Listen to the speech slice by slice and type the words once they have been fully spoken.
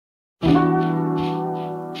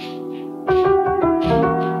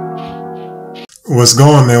What's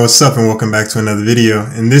going on, man? What's up, and welcome back to another video.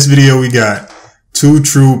 In this video, we got two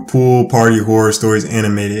true pool party horror stories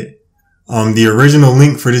animated. The original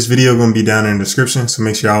link for this video going to be down in the description, so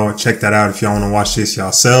make sure y'all check that out if y'all want to watch this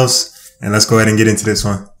yourselves. And let's go ahead and get into this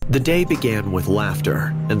one. The day began with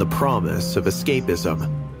laughter and the promise of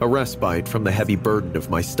escapism, a respite from the heavy burden of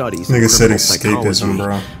my studies. Nigga said escapism,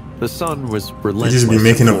 bro. The sun was relentless. They just be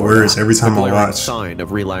making up words every time I watch. Sign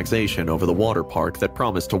of relaxation over the water park that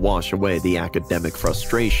promised to wash away the academic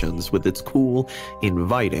frustrations with its cool,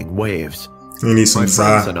 inviting waves. You need some My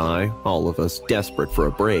friends and I, all of us desperate for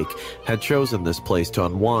a break, had chosen this place to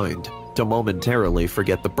unwind, to momentarily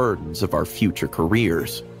forget the burdens of our future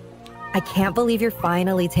careers. I can't believe you're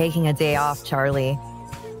finally taking a day off, Charlie.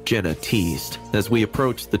 Jenna teased as we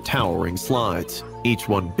approached the towering slides, each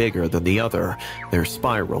one bigger than the other, their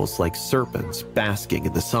spirals like serpents basking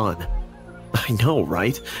in the sun. I know,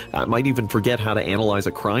 right? I might even forget how to analyze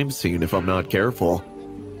a crime scene if I'm not careful.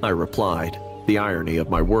 I replied, the irony of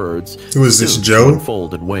my words Who is this, Joe?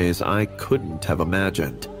 unfold in ways I couldn't have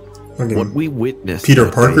imagined. What we witnessed Peter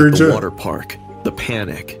at Parker, the Joe? water park, the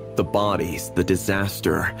panic, the bodies, the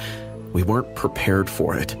disaster, we weren't prepared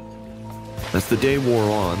for it. As the day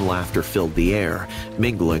wore on, laughter filled the air,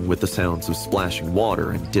 mingling with the sounds of splashing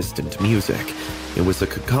water and distant music. It was a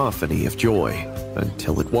cacophony of joy,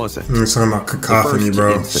 until it wasn't. You're talking about cacophony, The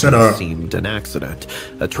bro. first Shut incident up. seemed an accident,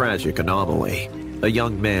 a tragic anomaly. A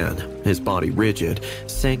young man, his body rigid,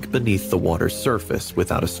 sank beneath the water's surface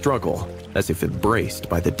without a struggle, as if embraced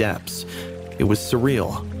by the depths. It was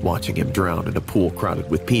surreal, watching him drown in a pool crowded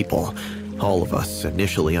with people, all of us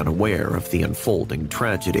initially unaware of the unfolding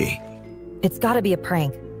tragedy. It's gotta be a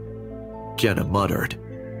prank. Jenna muttered.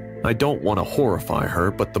 I don't want to horrify her,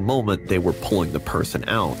 but the moment they were pulling the person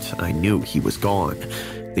out, I knew he was gone.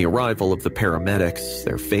 The arrival of the paramedics,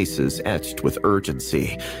 their faces etched with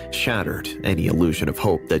urgency, shattered any illusion of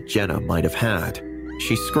hope that Jenna might have had.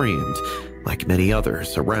 She screamed, like many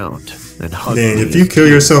others around, and hugged me. Dang, if you kill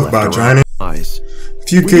yourself by drowning,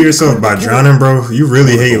 if you kill yourself by drowning, bro, you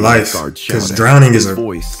really hate life. Because drowning is a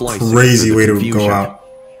crazy way to go out.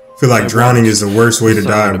 I feel like drowning is the worst way to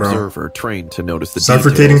die, bro. Observer trained to notice the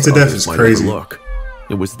Suffocating to death is might crazy. overlook.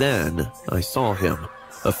 It was then I saw him,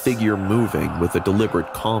 a figure moving with a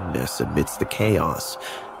deliberate calmness amidst the chaos.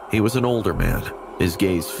 He was an older man, his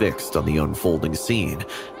gaze fixed on the unfolding scene,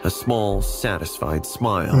 a small, satisfied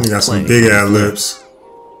smile. You got some playing big on ass his lips.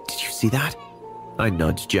 Did you see that? I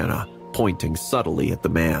nudged Jenna, pointing subtly at the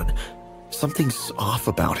man. Something's off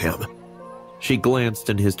about him. She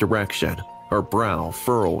glanced in his direction, her brow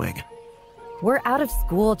furrowing. We're out of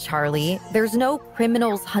school, Charlie. There's no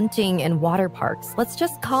criminals hunting in water parks. Let's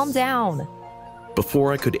just calm down.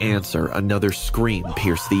 Before I could answer, another scream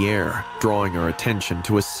pierced the air, drawing our attention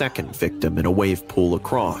to a second victim in a wave pool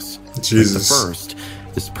across. Jesus. At the first,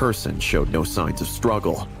 this person showed no signs of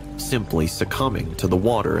struggle, simply succumbing to the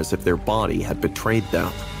water as if their body had betrayed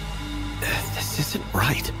them. This isn't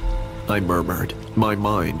right, I murmured, my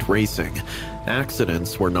mind racing.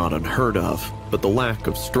 Accidents were not unheard of, but the lack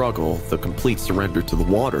of struggle, the complete surrender to the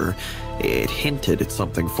water, it hinted at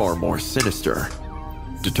something far more sinister.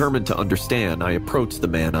 Determined to understand, I approached the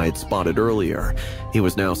man I had spotted earlier. He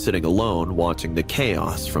was now sitting alone, watching the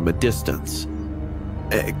chaos from a distance.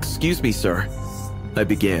 Excuse me, sir, I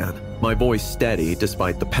began, my voice steady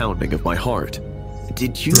despite the pounding of my heart.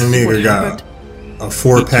 Did you see what happened? Got a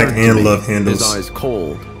 4-pack and love handles. His eyes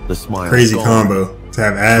cold, the smile Crazy gone. combo. To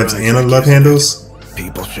have abs and love handles.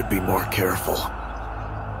 People should be more careful.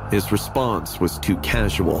 His response was too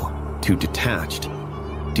casual, too detached.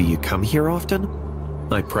 Do you come here often?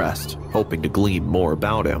 I pressed, hoping to glean more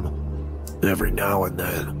about him. Every now and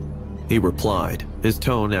then, he replied, his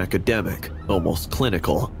tone academic, almost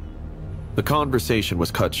clinical. The conversation was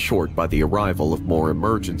cut short by the arrival of more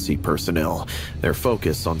emergency personnel, their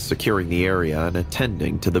focus on securing the area and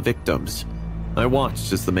attending to the victims. I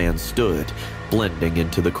watched as the man stood, blending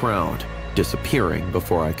into the crowd, disappearing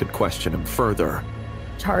before I could question him further.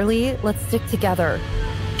 Charlie, let's stick together.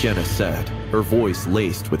 Jenna said, her voice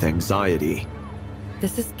laced with anxiety.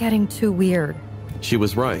 This is getting too weird. She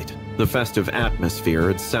was right. The festive atmosphere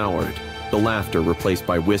had soured, the laughter replaced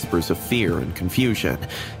by whispers of fear and confusion.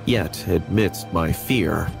 Yet, amidst my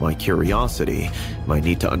fear, my curiosity, my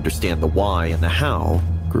need to understand the why and the how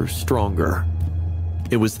grew stronger.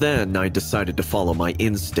 It was then I decided to follow my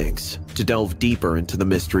instincts, to delve deeper into the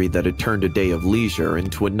mystery that had turned a day of leisure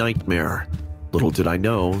into a nightmare. Little did I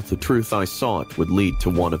know, the truth I sought would lead to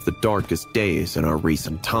one of the darkest days in our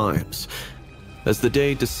recent times. As the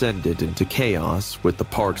day descended into chaos, with the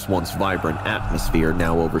park's once vibrant atmosphere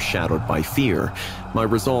now overshadowed by fear, my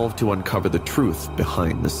resolve to uncover the truth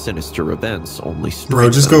behind the sinister events only strengthened. Bro,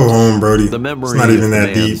 just go home, Brody. The memory it's not even of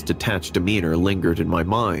that the man's deep. detached demeanor lingered in my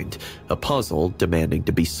mind, a puzzle demanding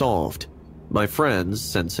to be solved. My friends,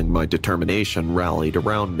 sensing my determination, rallied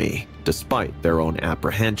around me, despite their own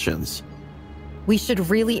apprehensions. We should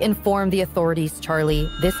really inform the authorities, Charlie.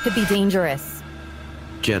 This could be dangerous.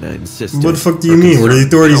 Jenna insisted. What the fuck do you mean? Were the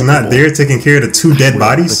authorities not there taking care of the 2 dead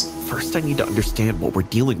bodies? But first I need to understand what we're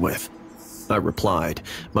dealing with, I replied,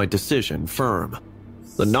 my decision firm.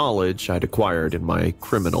 The knowledge I'd acquired in my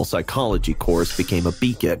criminal psychology course became a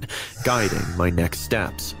beacon, guiding my next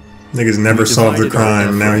steps. Niggas never solved the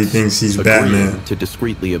crime, now he thinks he's Batman. To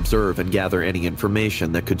discreetly observe and gather any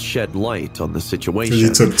information that could shed light on the situation. He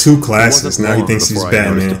took 2 classes, now he thinks he's Batman. I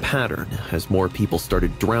noticed Batman. a pattern as more people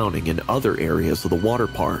started drowning in other areas of the water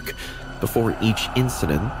park. Before each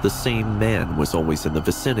incident, the same man was always in the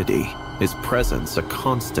vicinity, his presence a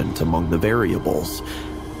constant among the variables.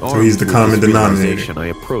 So he's the common denominator. I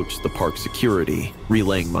approached the park security,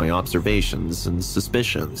 relaying my observations and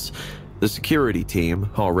suspicions. The security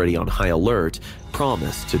team, already on high alert,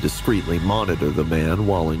 promised to discreetly monitor the man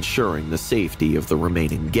while ensuring the safety of the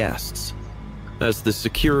remaining guests. As the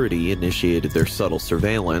security initiated their subtle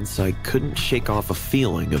surveillance, I couldn't shake off a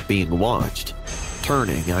feeling of being watched.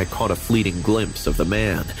 Turning, I caught a fleeting glimpse of the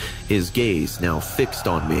man, his gaze now fixed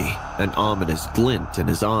on me, an ominous glint in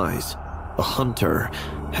his eyes. The hunter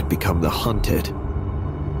had become the hunted.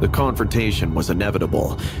 The confrontation was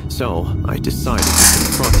inevitable, so I decided to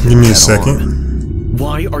confront him. Give me a head second. on.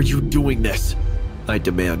 Why are you doing this? I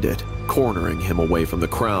demanded, cornering him away from the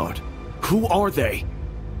crowd. Who are they?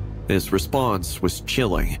 His response was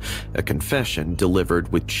chilling, a confession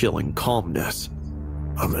delivered with chilling calmness.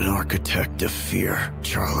 I'm an architect of fear,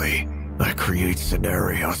 Charlie. I create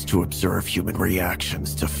scenarios to observe human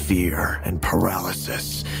reactions to fear and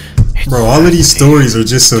paralysis. Bro, all of these stories are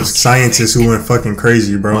just of scientists who went fucking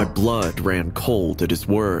crazy, bro. My blood ran cold at his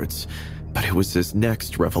words, but it was his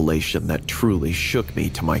next revelation that truly shook me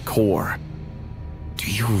to my core.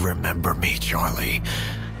 Do you remember me, Charlie?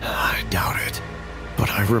 I doubt it, but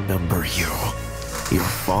I remember you. Your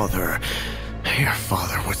father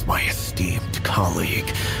was my esteemed colleague,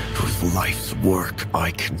 whose life's work I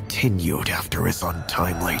continued after his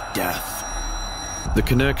untimely death. The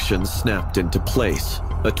connection snapped into place,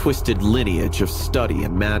 a twisted lineage of study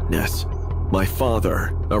and madness. My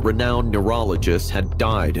father, a renowned neurologist, had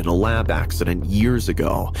died in a lab accident years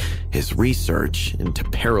ago, his research into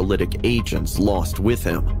paralytic agents lost with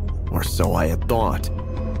him, or so I had thought.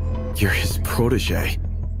 You're his protege.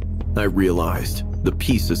 I realized, the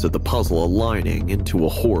pieces of the puzzle aligning into a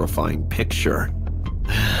horrifying picture.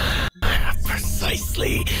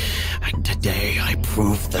 Precisely. And today I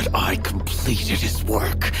proved that I completed his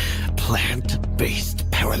work. Plant-based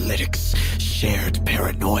paralytics, shared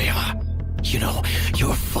paranoia. You know,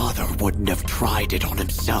 your father wouldn't have tried it on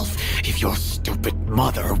himself if your stupid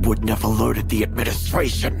mother wouldn't have alerted the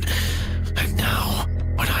administration. And now,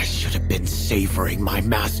 when I should have been savoring my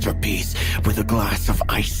masterpiece with a glass of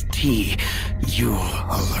iced tea, you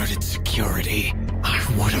alerted security. I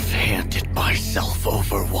would have handed myself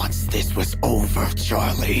over once this was over,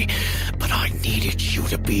 Charlie. But I needed you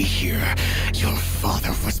to be here. Your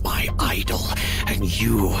father was my idol, and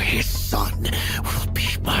you, his son, will be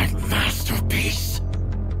my masterpiece.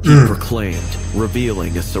 He proclaimed,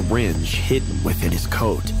 revealing a syringe hidden within his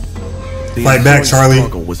coat. The Fight back, Charlie.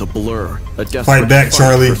 struggle was a blur, a desperate Fight back,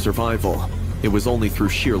 Charlie. for survival. It was only through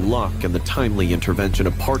sheer luck and the timely intervention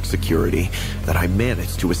of park security that I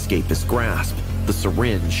managed to escape his grasp, the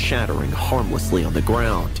syringe shattering harmlessly on the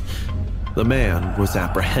ground. The man was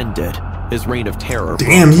apprehended, his reign of terror.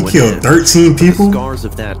 Damn, he killed 13 people? The scars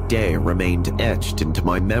of that day remained etched into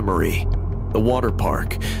my memory. The water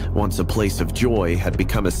park, once a place of joy, had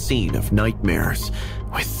become a scene of nightmares,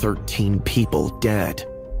 with 13 people dead.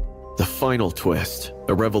 The final twist,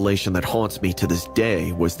 a revelation that haunts me to this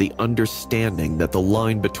day, was the understanding that the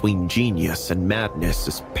line between genius and madness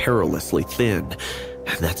is perilously thin,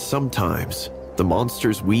 and that sometimes the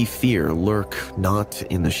monsters we fear lurk not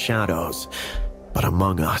in the shadows, but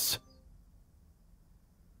among us.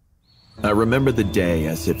 I remember the day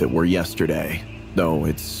as if it were yesterday, though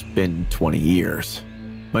it's been 20 years.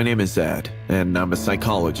 My name is Ed, and I'm a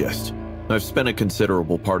psychologist. I've spent a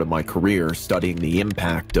considerable part of my career studying the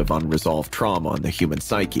impact of unresolved trauma on the human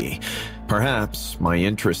psyche. Perhaps my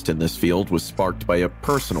interest in this field was sparked by a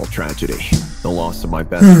personal tragedy, the loss of my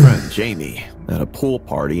best friend, Jamie, at a pool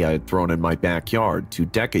party I had thrown in my backyard 2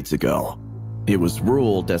 decades ago. It was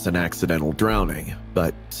ruled as an accidental drowning,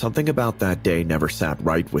 But something about that day never sat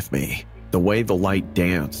right with me. The way the light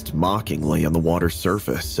danced mockingly on the water's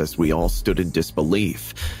surface as we all stood in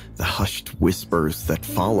disbelief, the hushed whispers that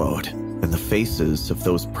followed, and the faces of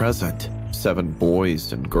those present, 7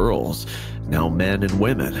 boys and girls, now men and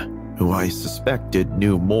women, who I suspected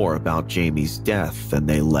knew more about Jamie's death than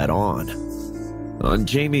they let on. On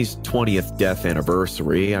Jamie's 20th death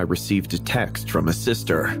anniversary, I received a text from his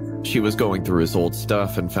sister. She was going through his old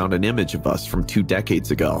stuff and found an image of us from 2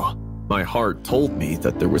 decades ago. My heart told me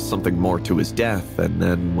that there was something more to his death, and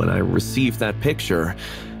then when I received that picture,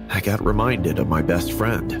 I got reminded of my best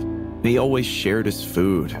friend. He always shared his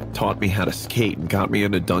food, taught me how to skate, and got me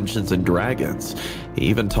into Dungeons and Dragons. He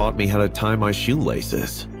even taught me how to tie my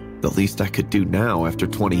shoelaces. The least I could do now after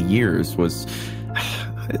 20 years was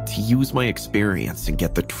to use my experience and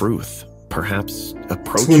get the truth. Perhaps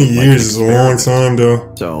approach 20 it like years is a long time,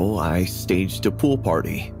 though. So I staged a pool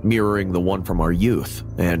party, mirroring the one from our youth,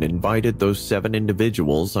 and invited those 7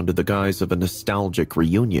 individuals under the guise of a nostalgic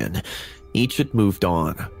reunion. Each had moved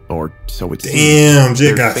on, or so it seemed. Damn,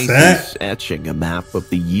 Jay got faces fat. etching a map of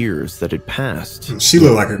the years that had passed. She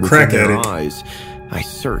looked like a crack Within their addict. eyes, I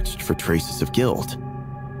searched for traces of guilt.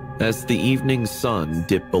 As the evening sun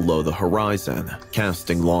dipped below the horizon,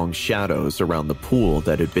 casting long shadows around the pool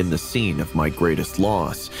that had been the scene of my greatest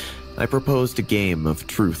loss, I proposed a game of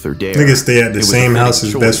truth or dare. Niggas stay at the It was same a house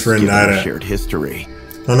his fitting best choice friend given died our at. shared history.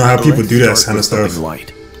 I don't know how people Let's do that start kind of with stuff. something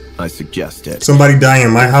light, I suggested. Somebody die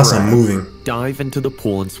in my house, I'm moving Dive into the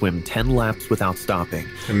pool and swim 10 laps without stopping.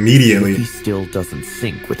 immediately. He still doesn't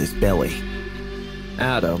sink with his belly.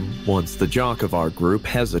 Adam, once the jock of our group,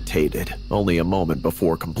 hesitated only a moment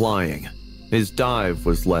before complying. His dive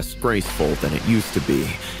was less graceful than it used to be,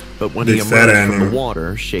 but when he Big fat emerged from the animal.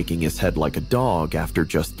 water, shaking his head like a dog after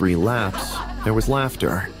just 3 laps, there was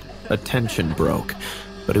laughter. A tension broke,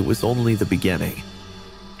 but it was only the beginning.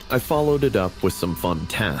 I followed it up with some fun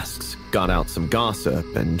tasks, got out some gossip,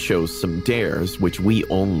 and chose some dares which we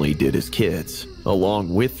only did as kids.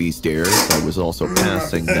 Along with these dares, I was also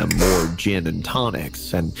passing them more gin and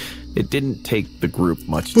tonics, and it didn't take the group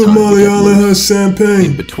much But time to Molly get Allen loose. has champagne.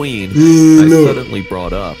 In between, I no. suddenly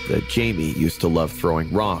brought up that Jamie used to love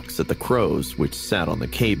throwing rocks at the crows which sat on the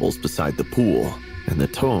cables beside the pool, and the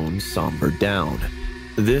tone sombered down.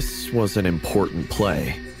 This was an important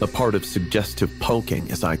play, a part of suggestive poking,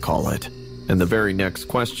 as I call it. And the very next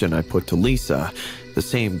question I put to Lisa, the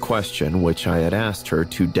same question which I had asked her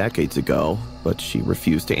 2 decades ago, but she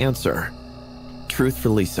refused to answer. Truth for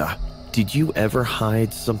Lisa, did you ever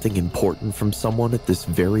hide something important from someone at this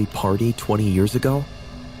very party 20 years ago?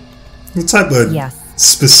 What type of Yes.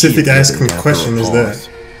 specific She asking admitted after question a is pause.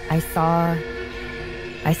 that?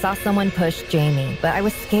 I saw someone push Jamie, but I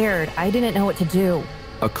was scared. I didn't know what to do.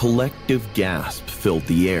 A collective gasp filled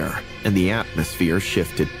the air, and the atmosphere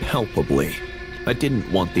shifted palpably. I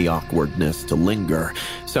didn't want the awkwardness to linger,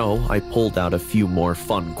 so I pulled out a few more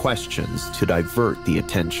fun questions to divert the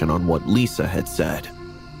attention on what Lisa had said.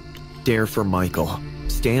 Dare for Michael.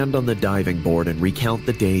 Stand on the diving board and recount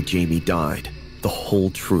the day Jamie died. The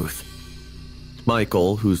whole truth.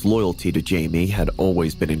 Michael, whose loyalty to Jamie had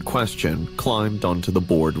always been in question, climbed onto the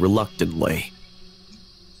board reluctantly.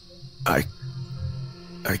 I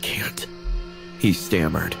can't, he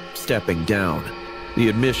stammered, stepping down. The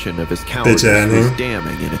admission of his cowardice was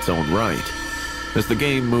damning in its own right. As the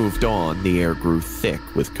game moved on, the air grew thick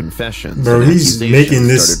with confessions. Bro, he's making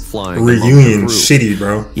this reunion shitty,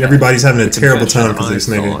 bro. Yet, everybody's having a the terrible confession time because I this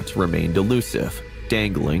nigga. thought remained elusive,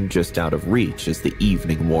 dangling just out of reach as the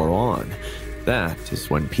evening wore on. That is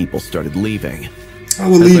when people started leaving. I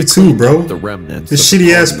would leave too, bro. The remnants This of the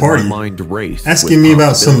shitty ass party, party. my mind raced Asking with me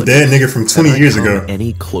about some dead possibilities. nigga from 20 Had I years come ago.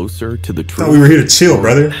 Any closer to the truth? Thought we were here to chill, Or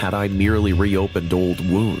brother. Had I merely reopened old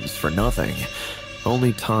wounds for nothing?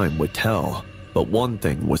 Only time would tell. But one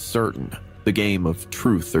thing was certain. The game of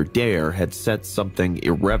truth or dare had set something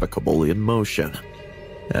irrevocable in motion.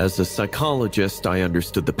 As a psychologist, I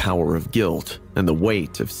understood the power of guilt and the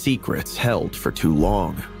weight of secrets held for too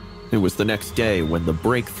long. It was the next day when the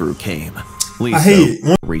breakthrough came.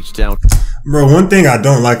 Lisa reached out. Bro, one thing I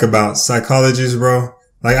don't like about psychologists, bro,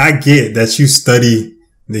 like I get that you study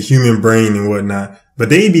the human brain and whatnot, but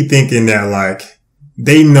they be thinking that like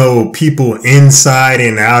they know people inside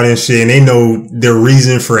and out and shit, and they know the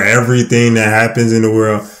reason for everything that happens in the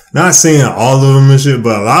world. Not saying all of them and shit,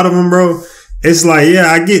 but a lot of them, bro. It's like,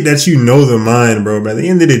 yeah, I get that you know the mind, bro, but at the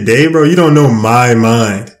end of the day, bro, you don't know my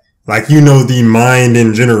mind. Like, you know the mind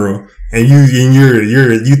in general, and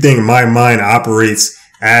you think my mind operates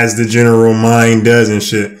as the general mind does and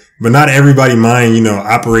shit. But not everybody mind, you know,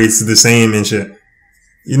 operates the same and shit.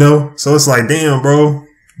 You know? So it's like, damn, bro,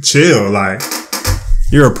 chill. Like,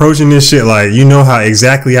 You're approaching this shit like you know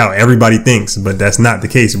exactly how everybody thinks, but that's not the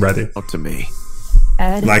case, brother. Up to me.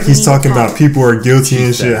 Ed, Like he's talking about people are guilty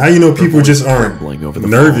and shit. How you know people just aren't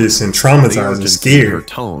nervous and traumatized and Her scared?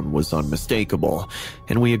 tone was unmistakable,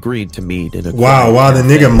 and we agreed to meet in a Wow, while the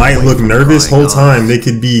nigga might look nervous whole time, they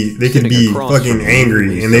could be fucking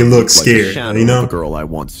angry and they look scared. You know? A girl I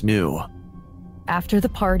once knew. After the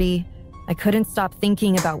party, I couldn't stop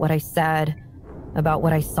thinking about what I said, about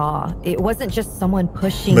what I saw. It wasn't just someone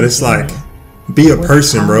pushing. But it's like, be a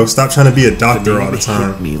person, bro. Stop trying to be a doctor all the Hit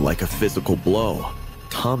time. me like a physical blow.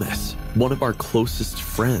 Thomas, one of our closest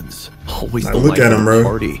friends, always Like, the look life at of him, the bro.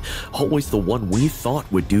 party, always the one we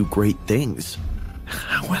thought would do great things.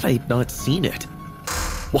 How had I not seen it?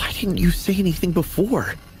 Why didn't you say anything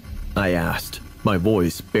before? I asked, my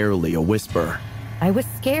voice barely a whisper. I was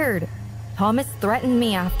scared. Thomas threatened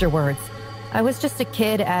me afterwards. I was just a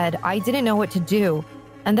kid, Ed. I didn't know what to do.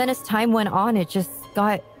 And then as time went on, it just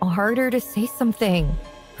got harder to say something.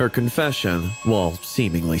 Her confession, while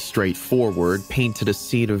seemingly straightforward, painted a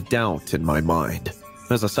seed of doubt in my mind.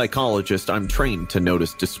 As a psychologist, I'm trained to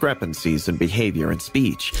notice discrepancies in behavior and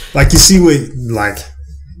speech. Like you see what like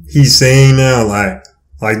he's saying now,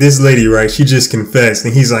 like this lady, right? She just confessed,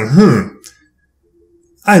 and he's like,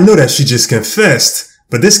 I know that she just confessed,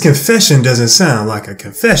 but this confession doesn't sound like a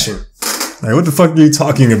confession. Like, what the fuck are you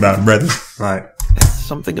talking about, brother? Like,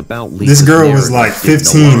 Something about this girl was like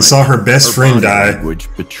 15, saw her best friend die,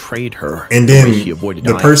 betrayed her, and then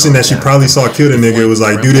the person that she probably saw kill the nigga was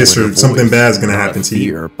like, do this or something bad's gonna happen to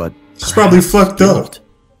you. But she's probably fucked up.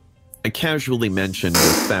 I casually mentioned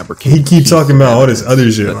the fabrication. He keep talking about all this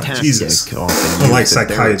other shit. Like, tactic Jesus, often I don't like used in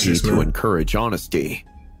therapy psychiatrists, to man. encourage honesty.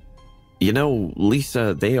 You know,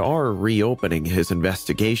 Lisa, they are reopening his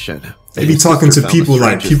investigation. They be talking to people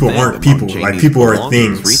like people aren't people, like people are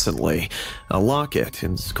things. Recently, a locket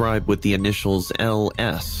inscribed with the initials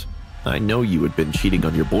LS. I know you had been cheating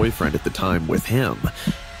on your boyfriend at the time with him.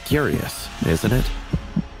 Curious, isn't it?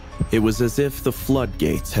 It was as if the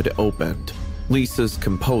floodgates had opened. Lisa's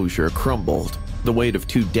composure crumbled, the weight of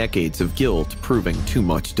 2 decades of guilt proving too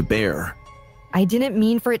much to bear. I didn't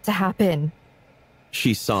mean for it to happen.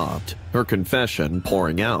 She sobbed, her confession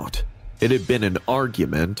pouring out. It had been an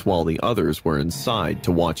argument while the others were inside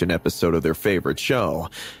to watch an episode of their favorite show.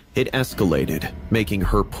 It escalated, making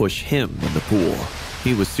her push him in the pool.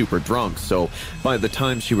 He was super drunk, so by the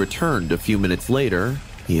time she returned a few minutes later,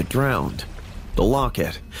 he had drowned. The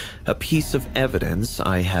locket, a piece of evidence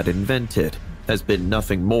I had invented, has been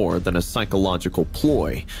nothing more than a psychological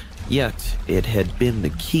ploy, yet it had been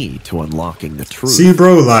the key to unlocking the truth. See,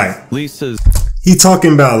 bro, like, Lisa's... he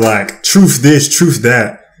talking about like truth this, truth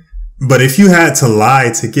that. But if you had to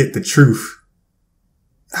lie to get the truth,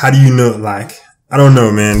 how do you know? Like, I don't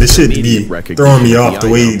know, man. This shit be throwing me off the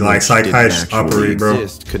way like psychiatrists operate, bro.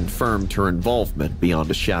 Confirmed her involvement beyond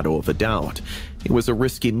a shadow of a doubt. It was a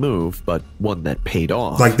risky move, but one that paid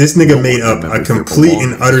off. Like, this nigga made up a complete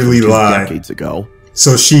and utterly lie decades ago.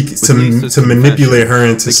 so she to manipulate her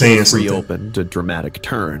into saying something. Reopened a dramatic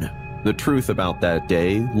turn. The truth about that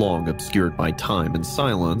day, long obscured by time and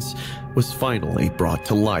silence, was finally brought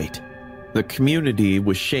to light. The community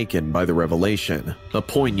was shaken by the revelation, a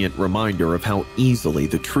poignant reminder of how easily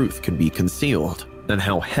the truth can be concealed, and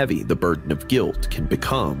how heavy the burden of guilt can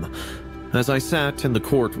become. As I sat in the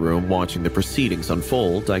courtroom watching the proceedings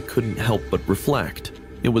unfold, I couldn't help but reflect.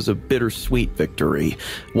 It was a bittersweet victory,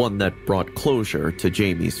 one that brought closure to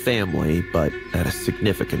Jamie's family, but at a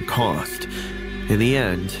significant cost. In the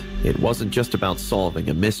end, it wasn't just about solving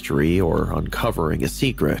a mystery or uncovering a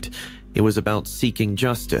secret. It was about seeking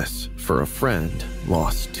justice for a friend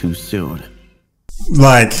lost too soon.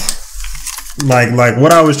 Like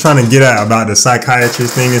what I was trying to get at about the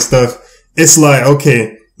psychiatrist thing and stuff. It's like,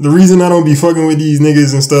 okay, the reason I don't be fucking with these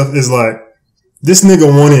niggas and stuff is like, this nigga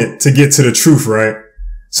wanted to get to the truth, right?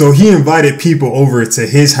 So he invited people over to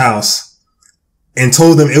his house and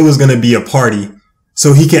told them it was going to be a party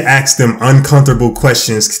so he could ask them uncomfortable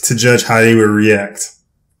questions to judge how they would react.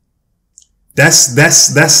 That's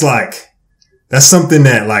something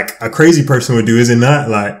that like a crazy person would do, is it not?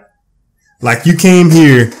 Like you came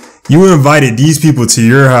here, you invited these people to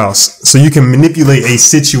your house so you can manipulate a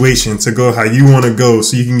situation to go how you want to go,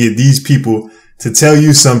 so you can get these people to tell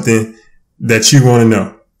you something that you want to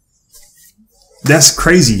know. That's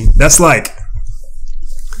crazy. That's like,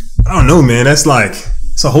 I don't know, man. That's like,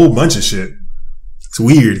 it's a whole bunch of shit. It's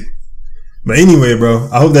weird. But anyway, bro,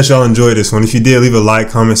 I hope that y'all enjoyed this one. If you did, leave a like,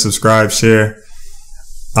 comment, subscribe, share.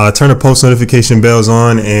 Turn the post notification bells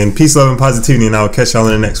on, and peace, love, and positivity, and I will catch y'all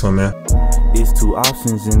in the next one, man. It's two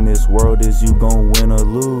options in this world, is you gon' win or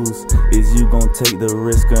lose. Is you gon' take the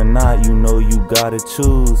risk or not, you know you gotta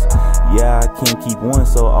choose. Yeah, I can't keep one,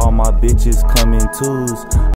 so all my bitches come in twos.